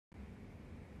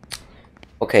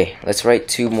Okay, let's write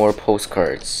 2 more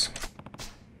postcards.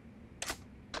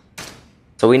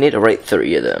 So we need to write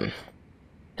 3 of them.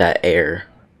 That air.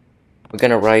 We're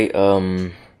gonna write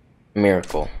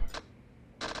miracle.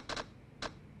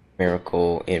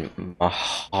 Miracle in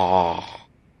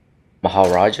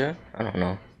Maharaja? I don't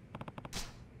know.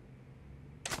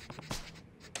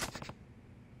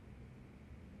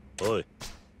 Oi.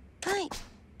 Hi.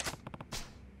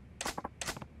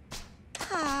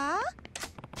 Huh?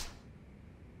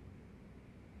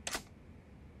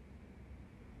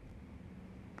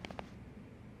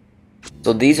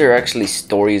 So these are actually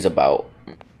stories about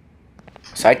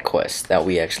side quests that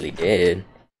we actually did.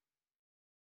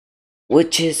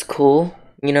 Which is cool,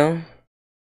 you know?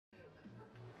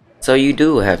 So you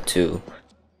do have to.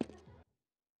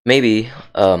 Maybe,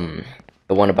 the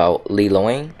one about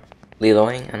Liloing?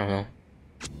 Liloing? I don't know.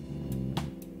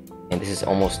 And this is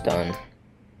almost done.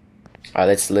 Alright,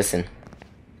 let's listen.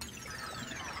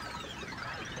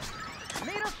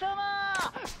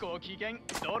 ご機嫌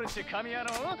ドルチェ神谷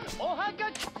のおは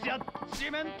がきジャッジ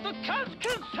メントカズク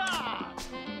さ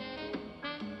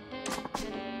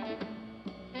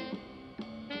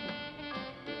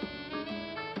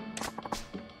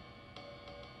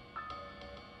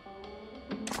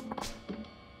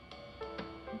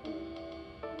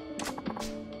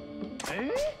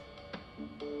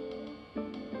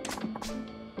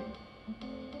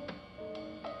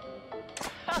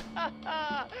はは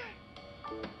は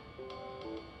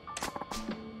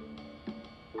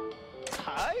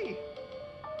はい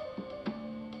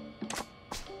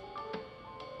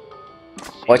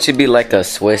What should be like a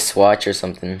Swiss watch or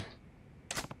something?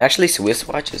 Actually, Swiss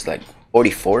watch is like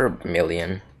 44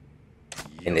 million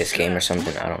in this game or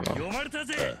something. I don't know.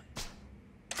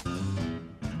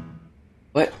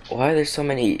 What? Why are there so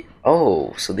many?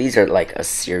 Oh, so these are like a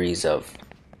series of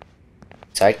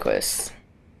side quests.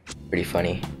 Pretty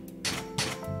funny.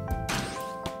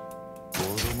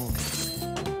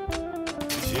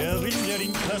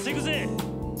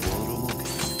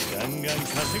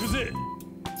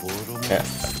 Yeah,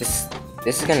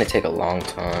 this is gonna take a long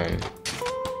time.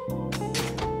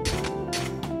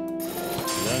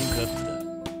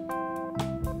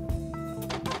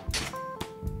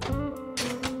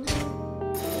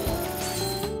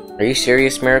 Are you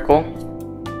serious, Miracle?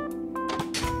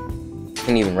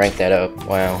 Can't even rank that up.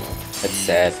 Wow, that's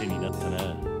sad.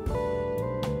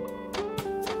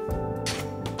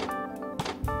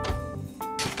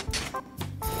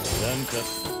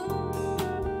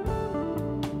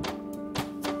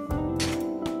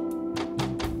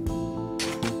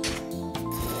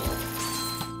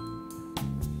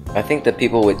 I think the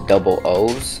people with double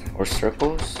O's or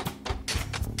circles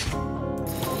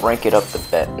rank it up the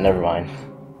bet. Never mind.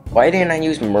 Why didn't I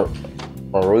use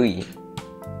Marui?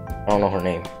 I don't know her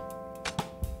name.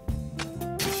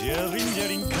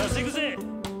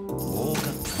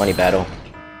 Money battle.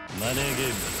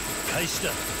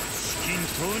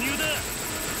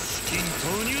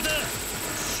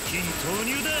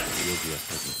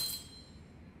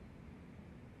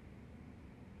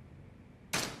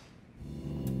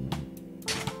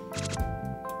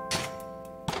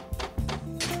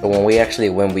 So when we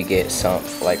actually win, we get some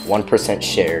like 1%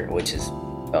 share, which is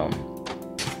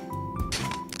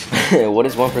what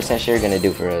is 1% share gonna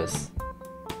do for us?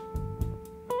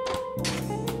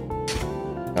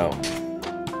 No.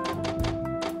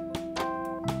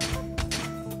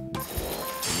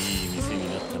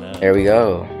 There we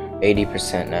go.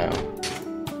 80% now.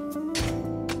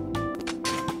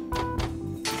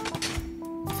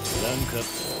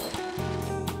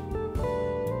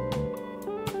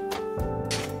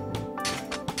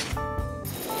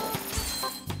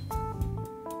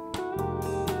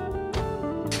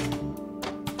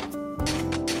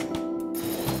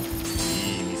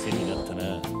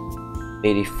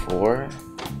 $84.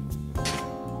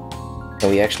 Can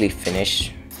we actually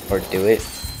finish or do it?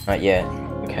 Not yet.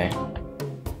 Okay.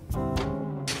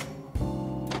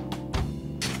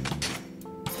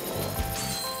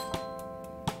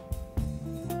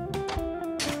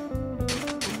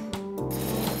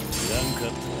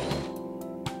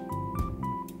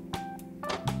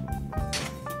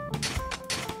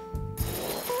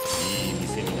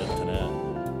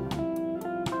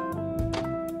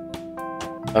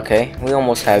 Okay, we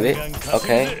almost have it.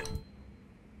 Okay.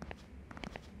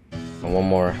 And one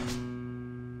more.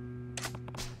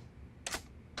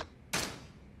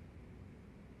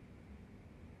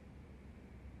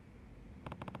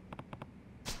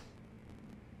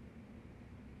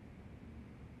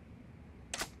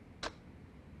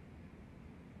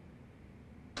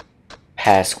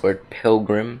 Password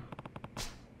Pilgrim.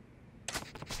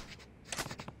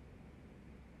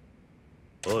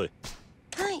 おい。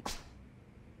はい。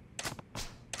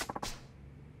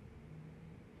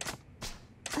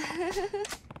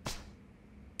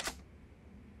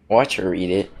Watch her read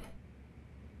it.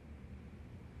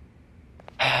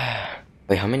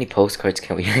 Wait, how many postcards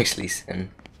can we actually send?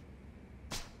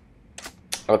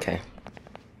 Okay.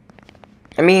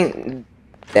 I mean,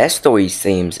 that story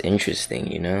seems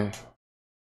interesting, you know?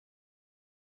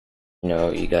 You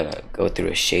know, you gotta go through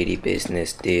a shady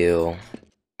business deal,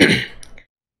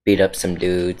 beat up some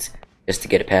dudes just to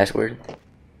get a password.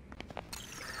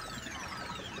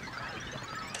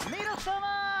 皆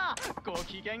様ご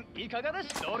機嫌いかがで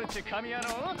す？ドルチェ神谷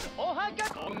のお墓。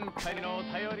今回のお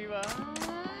便りは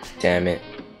Damn it.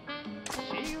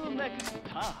 See you next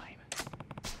time.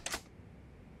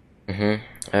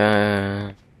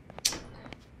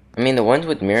 I mean, the ones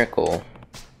with Miracle,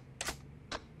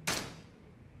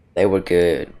 they were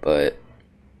good, but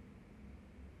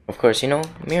of course, you know,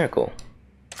 Miracle.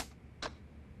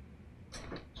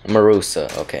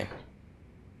 Marusa, okay.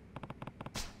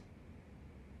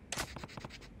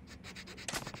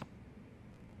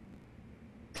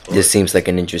 This seems like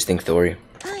an interesting story.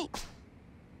 はい。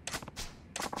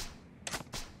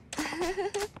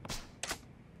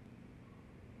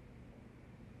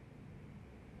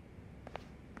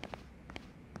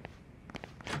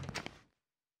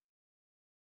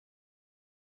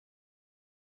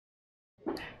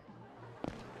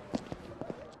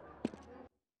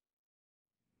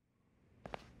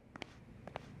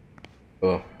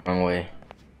Oh, wrong way.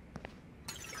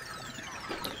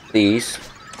 Please.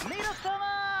 皆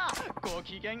様ご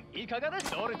機嫌いかがで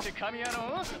す？ドルチェ神谷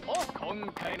の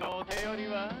今回のお便り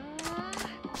は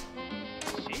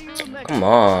See you next Come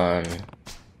on.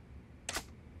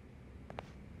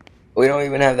 We don't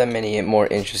even have that many more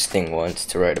interesting ones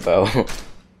to write about.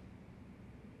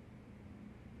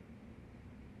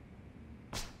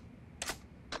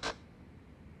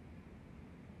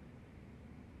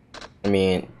 I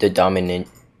mean, the dominant.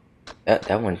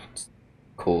 That one's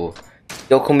cool.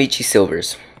 Yokomichi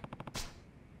Silvers.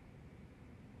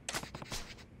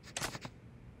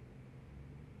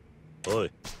 Oi.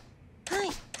 はい。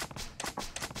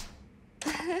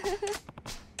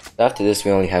 After this,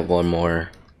 we only have one more.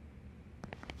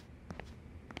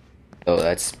 So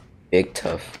that's big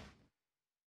tough.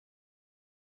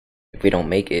 If we don't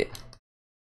make it.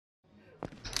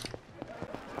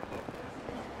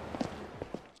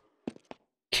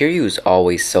 Kiryu's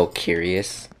always so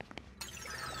curious.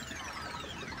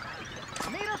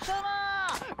 皆様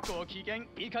ご機嫌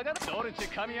いかがです？ドルチ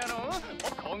ェ神谷の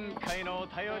今回のお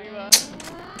便りは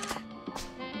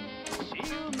See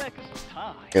you next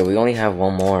time. Yeah, we only have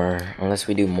one more. Unless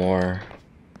we do more.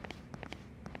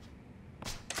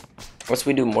 Unless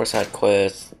we do more side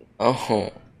quests.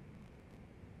 Oh.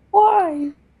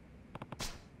 Why?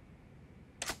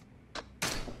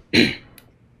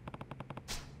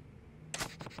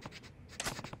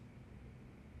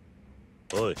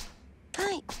 Oi.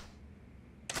 はい。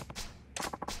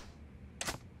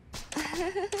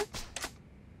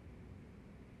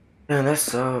 Man, that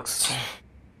sucks.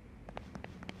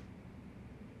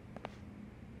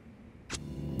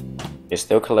 They're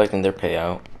still collecting their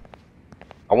payout.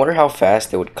 I wonder how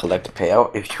fast they would collect the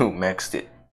payout if you maxed it.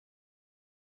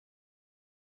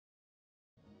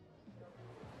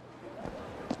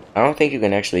 I don't think you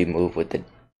can actually move with the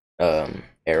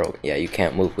arrow. Yeah, you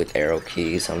can't move with arrow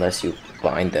keys unless you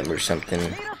bind them or something.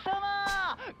 皆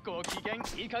様ご機嫌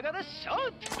いかがでしょ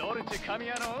う？ドルチェ神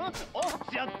谷の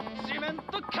ジャッジメン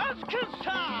トカズク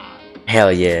さ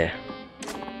Hell yeah.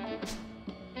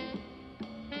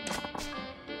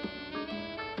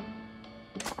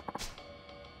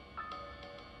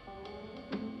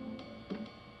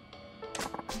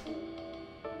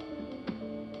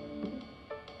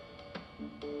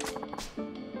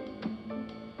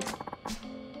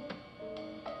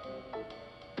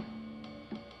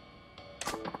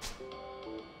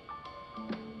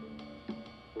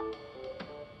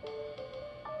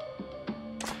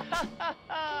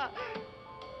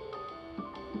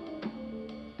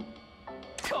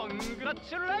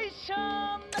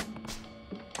 Congratulations!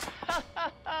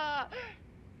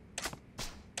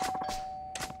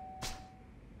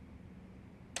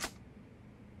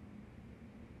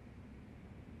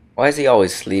 Why is he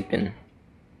always sleeping?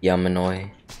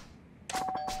 Yamanoi.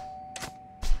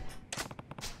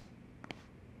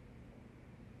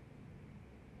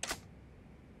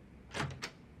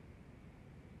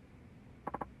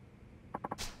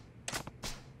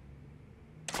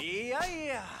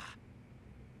 Yeah.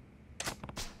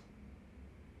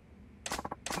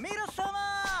 皆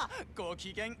様ご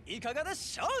機嫌いかがで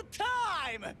しょうタ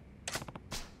イム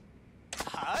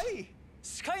はい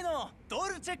司会のド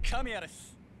ルチェ神谷で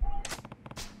す。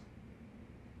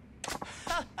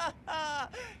ははは。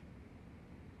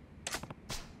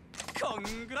コ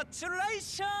ングラチュレー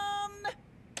ション。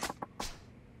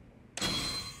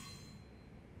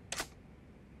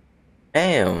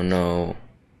Damn, no.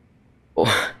 Oh,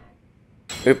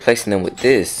 we're replacing them with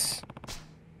this.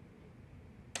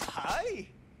 はい。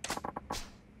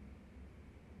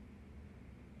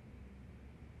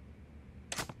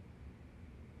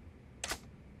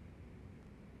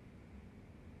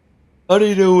How do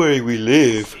you know where we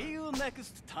live? See you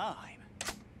next time.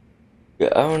 Yeah,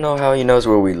 I don't know how he knows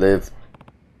where we live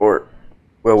or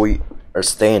where we are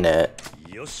staying at.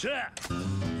 よっしゃ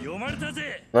読まれた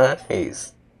ぜ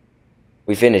Nice.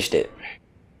 We finished it.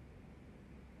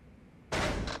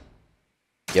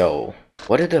 Yo,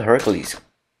 what did the Hercules?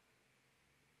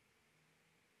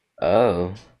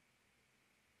 Oh.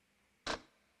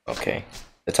 Okay.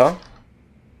 That's all?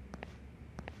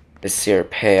 This is your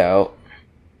payout.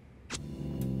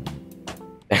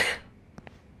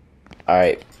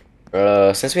 Alright.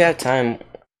 Since we have time,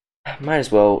 might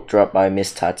as well drop by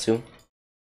Miss Tatsu.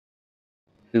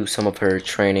 Do some of her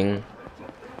training.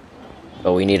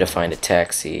 Oh, we need to find a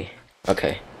taxi.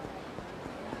 Okay.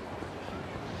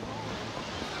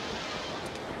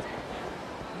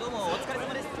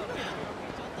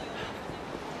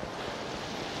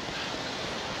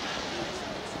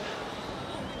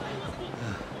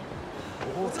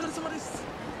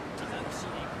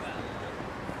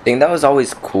 I think that was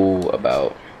always cool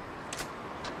about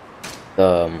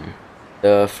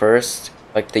the first,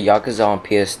 like the Yakuza on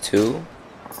PS2,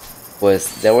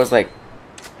 was there was like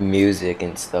music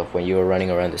and stuff when you were running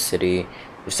around the city.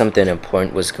 If something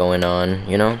important was going on,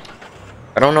 you know?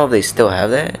 I don't know if they still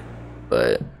have that,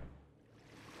 but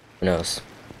who knows?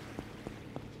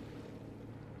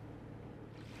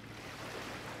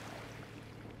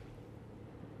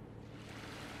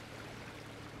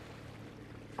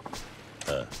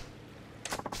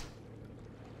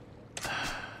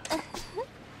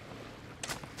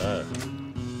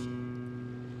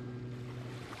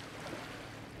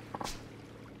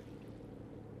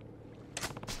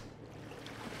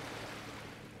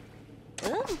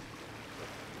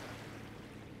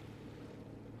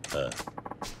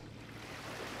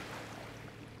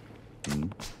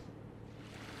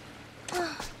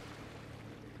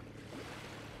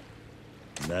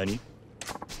 Nani?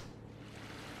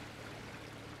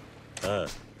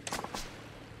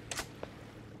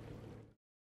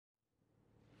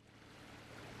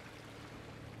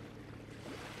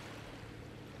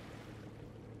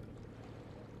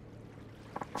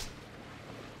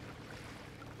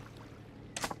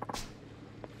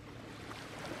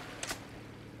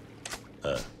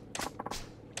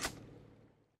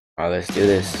 Alright, let's do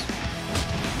this.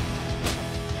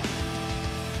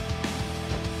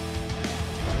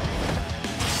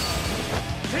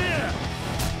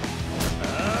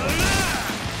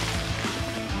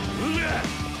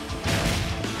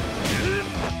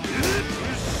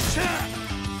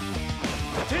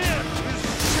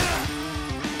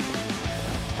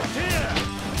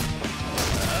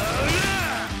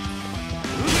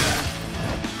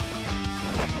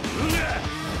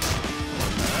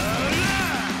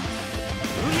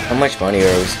 How much money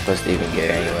are we supposed to even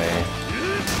get anyway?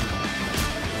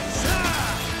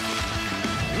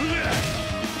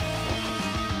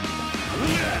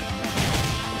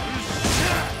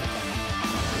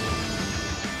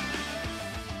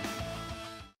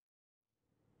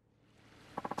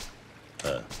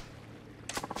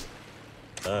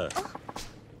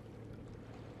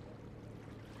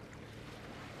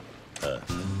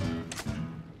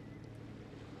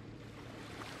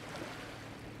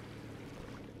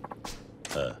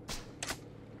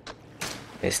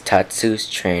 It's Tatsu's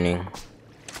training.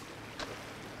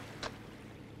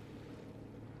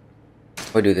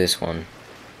 We'll do this one.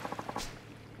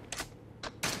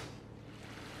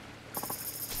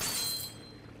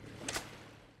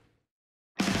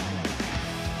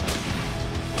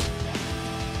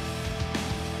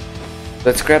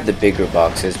 Let's grab the bigger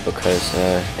boxes because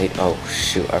oh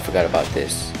shoot, I forgot about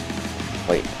this.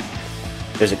 Wait,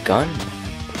 there's a gun?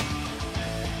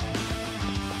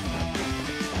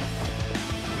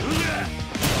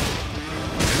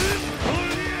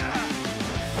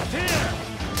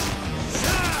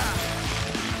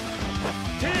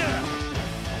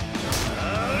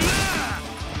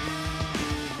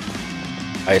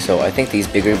 Alright, so I think these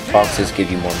bigger boxes give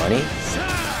you more money. So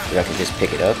I can just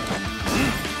pick it up.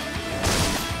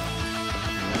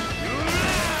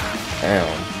 Damn.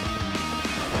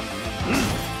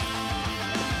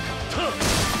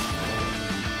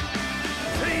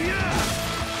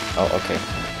 Oh, okay.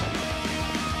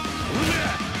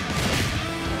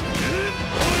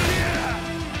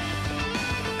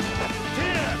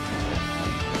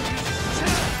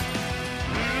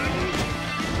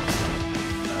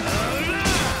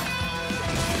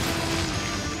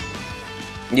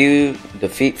 You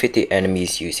defeat 50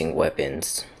 enemies using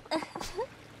weapons.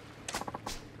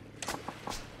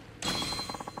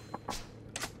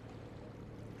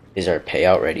 Is our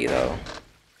payout ready though?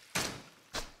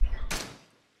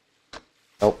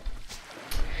 Nope.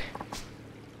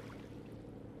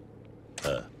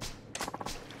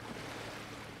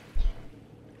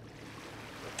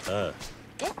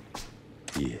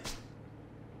 Yeah.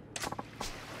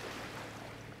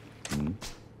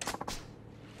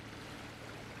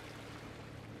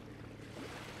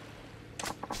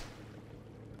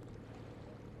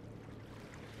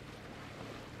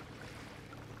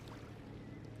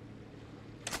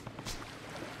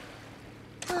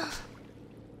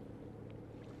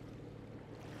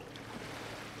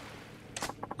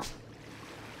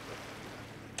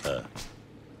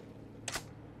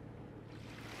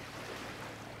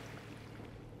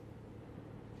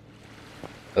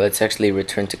 Let's actually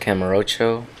return to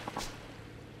Kamurocho.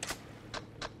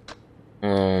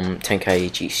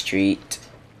 Tenkaichi Street.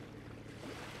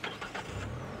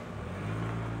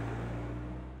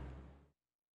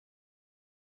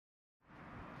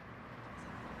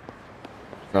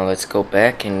 Now let's go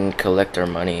back and collect our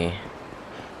money.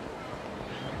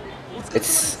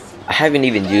 I haven't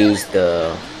even used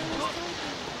the,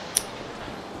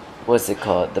 what's it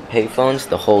called? The payphones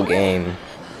the whole game.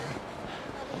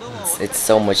 It's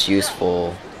so much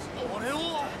useful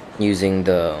using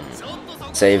the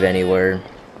save anywhere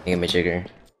thingamajigger.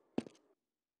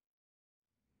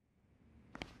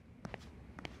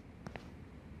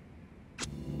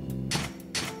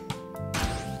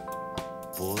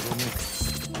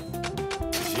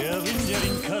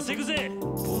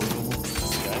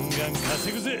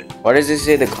 Why does it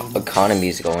say the economy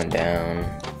is going down?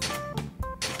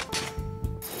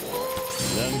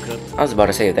 I was about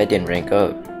to say if that didn't rank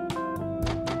up.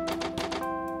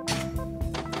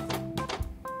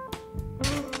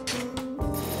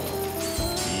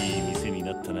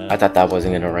 I thought that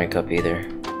wasn't gonna rank up either.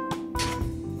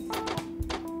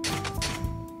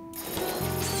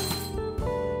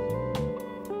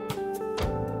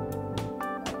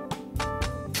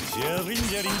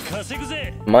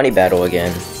 Money battle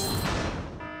again.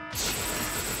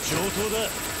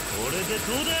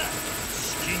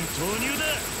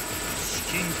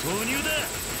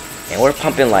 And we're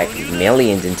pumping like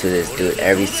millions into this dude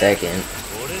every second.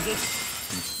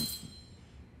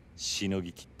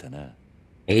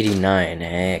 89,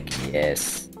 heck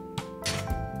yes.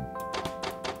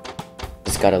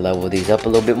 Just gotta level these up a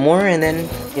little bit more and then,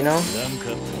 you know,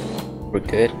 we're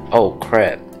good. Oh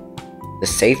crap. The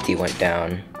safety went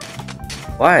down.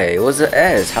 Why? It was an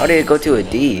S. How did it go to a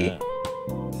D?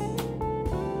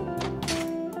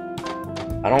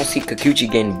 I don't see Kikuchi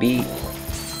getting beat.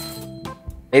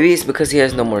 Maybe it's because he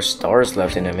has no more stars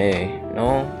left in him, eh?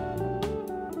 No?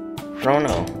 I don't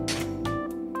know.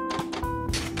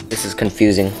 This is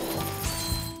confusing.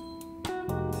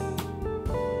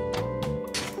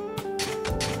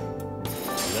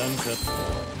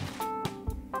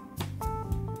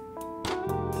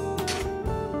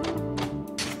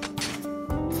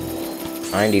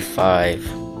 $95.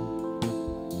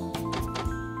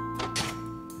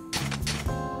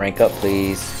 Rank up,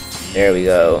 please. There we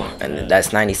go. And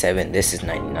that's 97. This is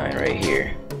 99 right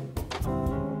here.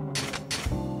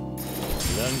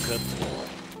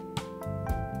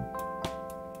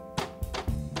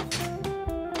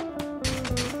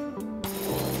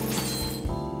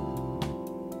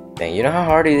 Dang, you know how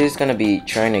hard it is gonna be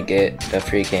trying to get the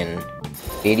freaking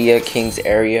Media King's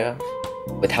area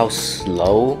with how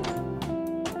slow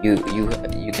you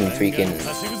can freaking.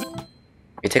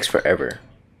 It takes forever.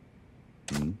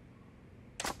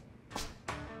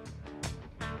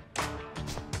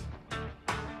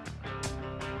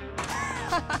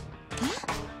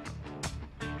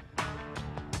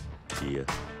 Yeah.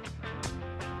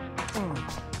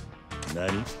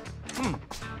 Nani?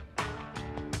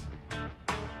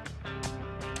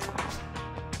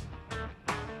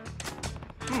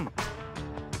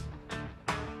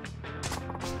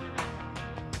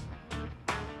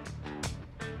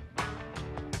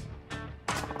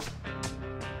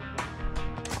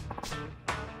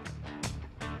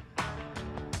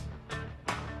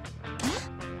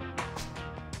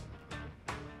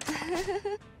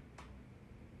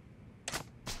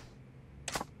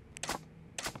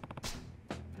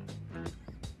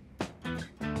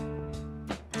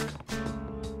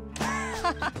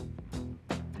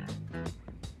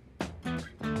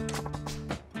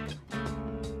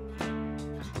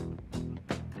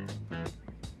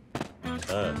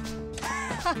 あ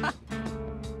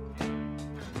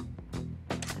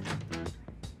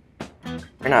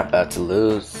We're not about to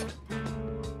lose.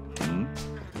 あ。ん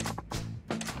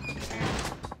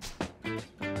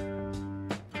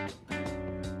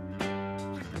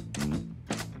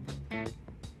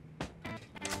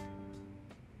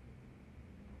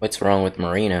What's wrong with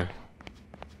Marina?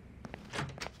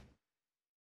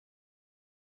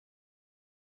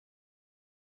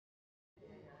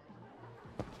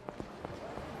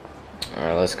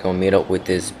 Alright, let's go meet up with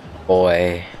this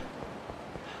boy.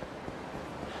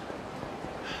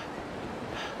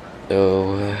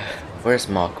 So, where's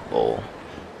Mock Bowl?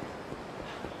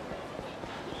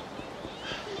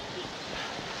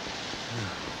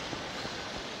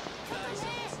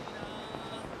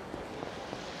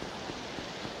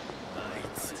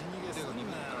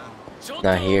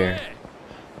 Not here.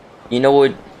 You know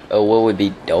what would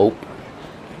be dope?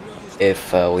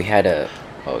 If we had a...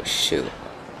 Oh shoot.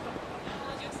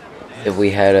 If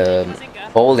we had a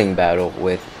bowling battle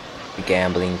with the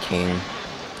Gambling King.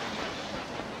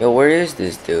 Yo, where is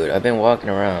this dude? I've been walking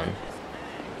around.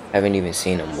 Haven't even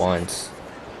seen him once.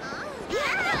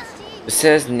 It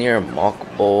says near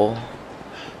Mock Bowl.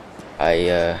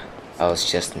 I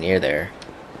was just near there.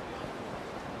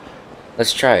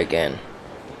 Let's try again.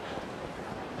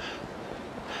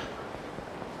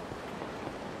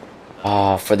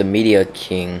 Ah, for the Media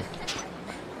King.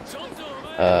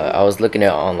 I was looking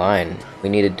at online. We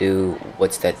need to do,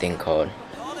 what's that thing called?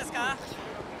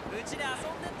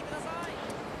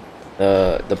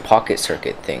 The pocket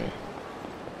circuit thing.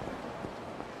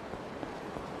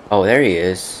 Oh, there he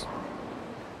is.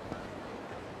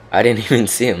 I didn't even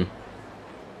see him.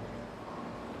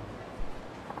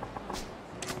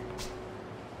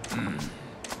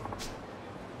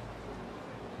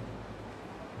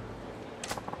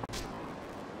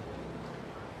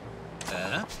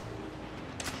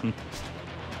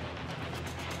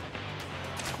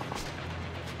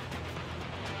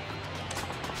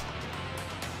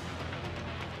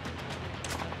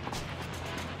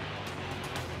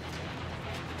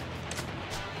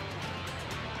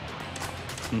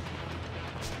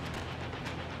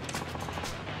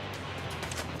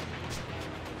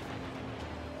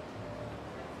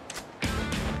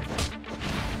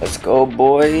 Let's go,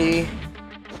 boy.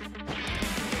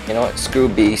 You know what? Screw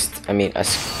Beast. I mean,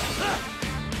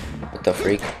 what the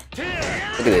freak?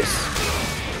 Look at this.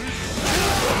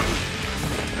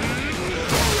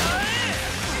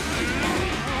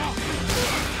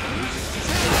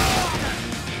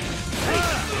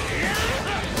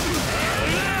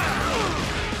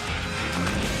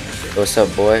 What's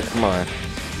up, boy? Come on.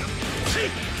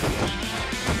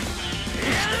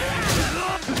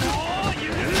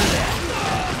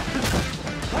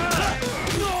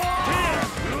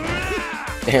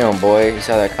 Damn, boy, you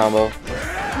saw that combo?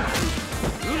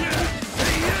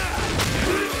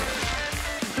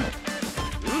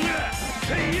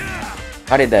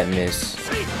 How did that miss?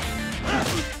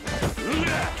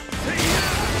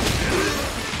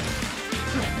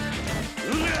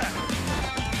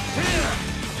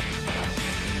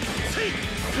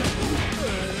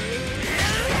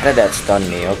 How did that stun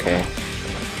me? Okay.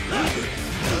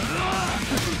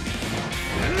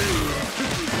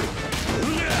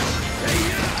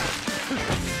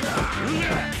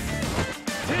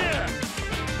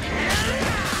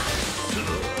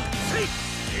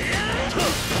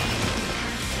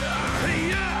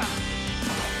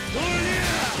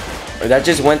 Or that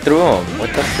just went through him. What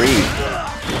the freak?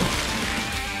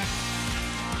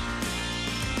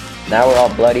 Now we're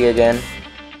all bloody again.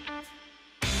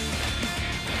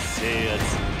 制圧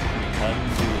完了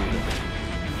だ。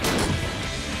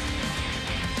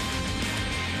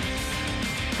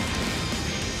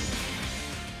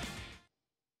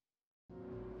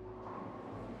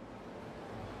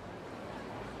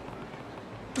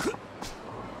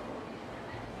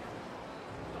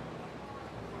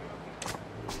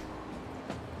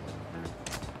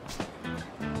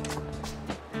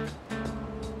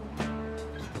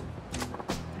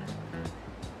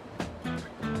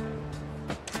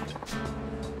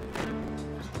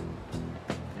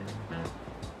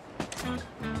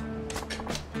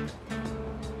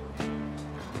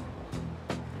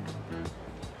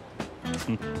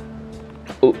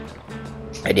 Oh,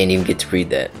 I didn't even get to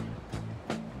read that.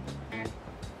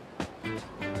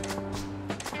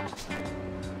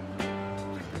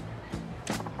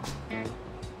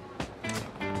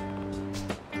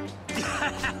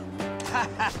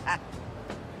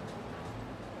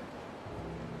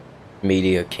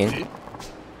 Media King.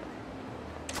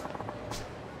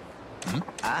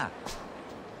 Ah.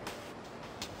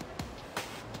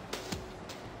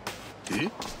 え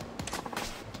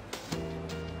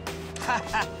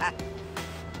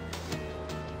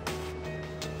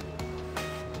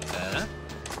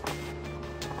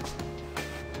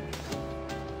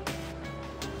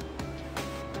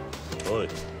おい。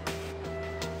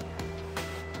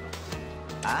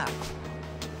ああ。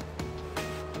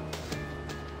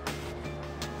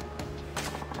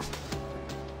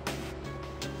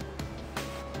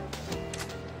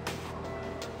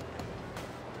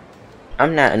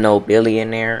I'm not no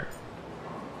billionaire.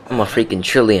 I'm a freaking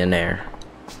trillionaire.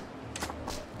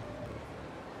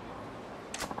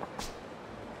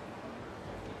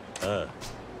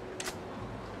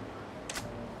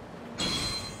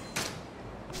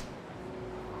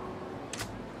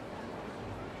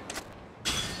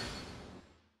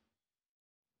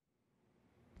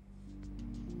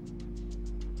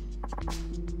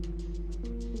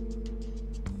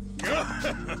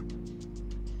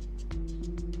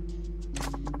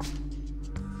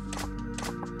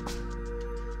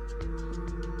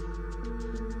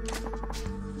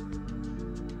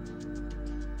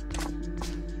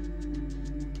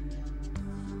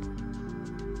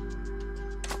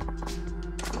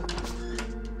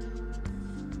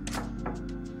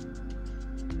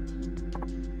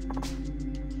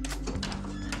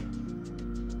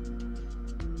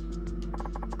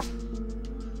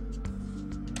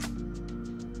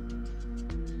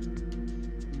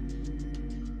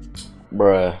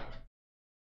 Bruh.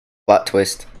 Plot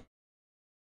twist.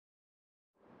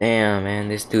 Damn, man,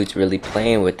 this dude's really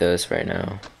playing with us right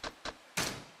now.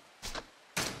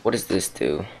 What does this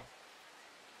do?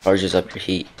 Charges up your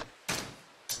heat.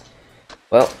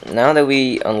 Well, now that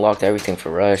we unlocked everything for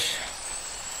Rush,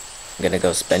 I'm gonna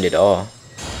go spend it all.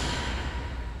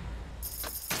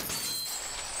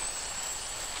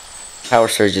 Power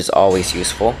Surge is always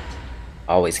useful.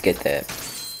 Always get that.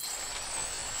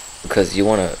 Because you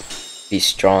wanna be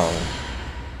strong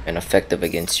and effective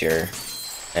against your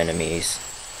enemies.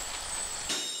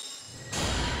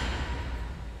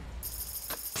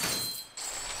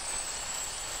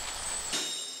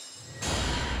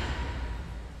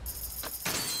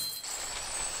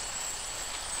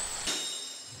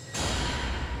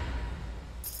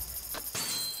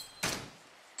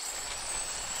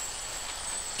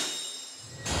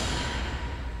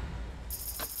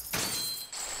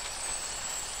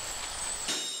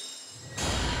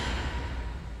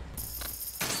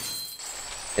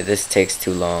 This takes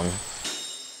too long.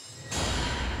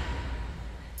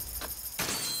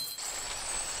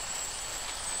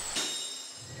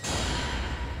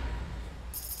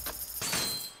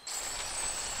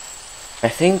 I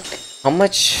think, how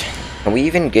much, can we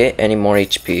even get any more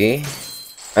HP?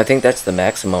 I think that's the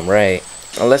maximum, right?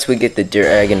 Unless we get the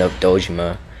Dragon of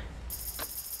Dojima,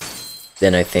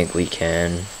 then I think we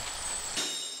can.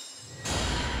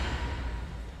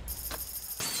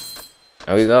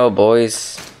 There we go,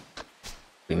 boys.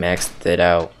 We maxed it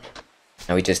out.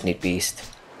 Now we just need Beast.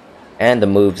 And the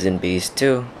moves in Beast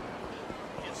too.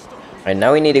 Alright,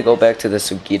 now we need to go back to the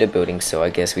Sugita building, so I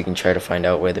guess we can try to find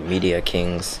out where the Media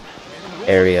King's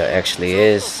area actually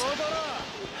is.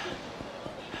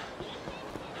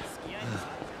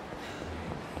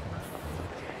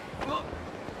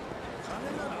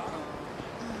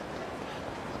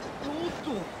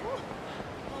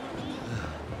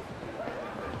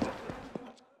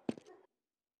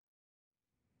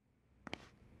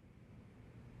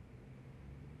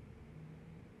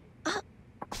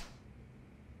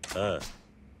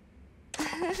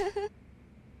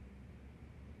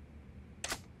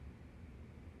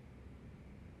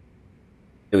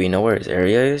 Do we know where his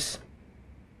area is?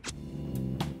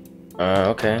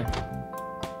 Okay.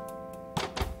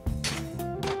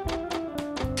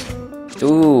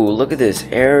 Ooh, look at this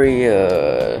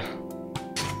area.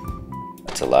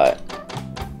 That's a lot.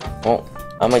 Well,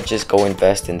 I might just go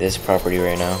invest in this property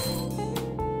right now.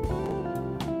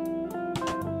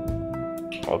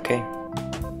 Okay.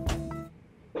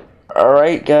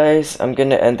 Alright guys, I'm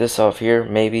gonna end this off here,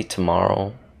 maybe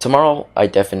tomorrow. Tomorrow, I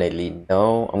definitely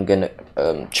know I'm gonna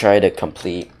try to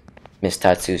complete Miss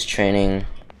Tatsu's training.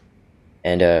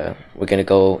 And we're gonna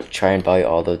go try and buy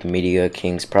all of the Media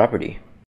King's property.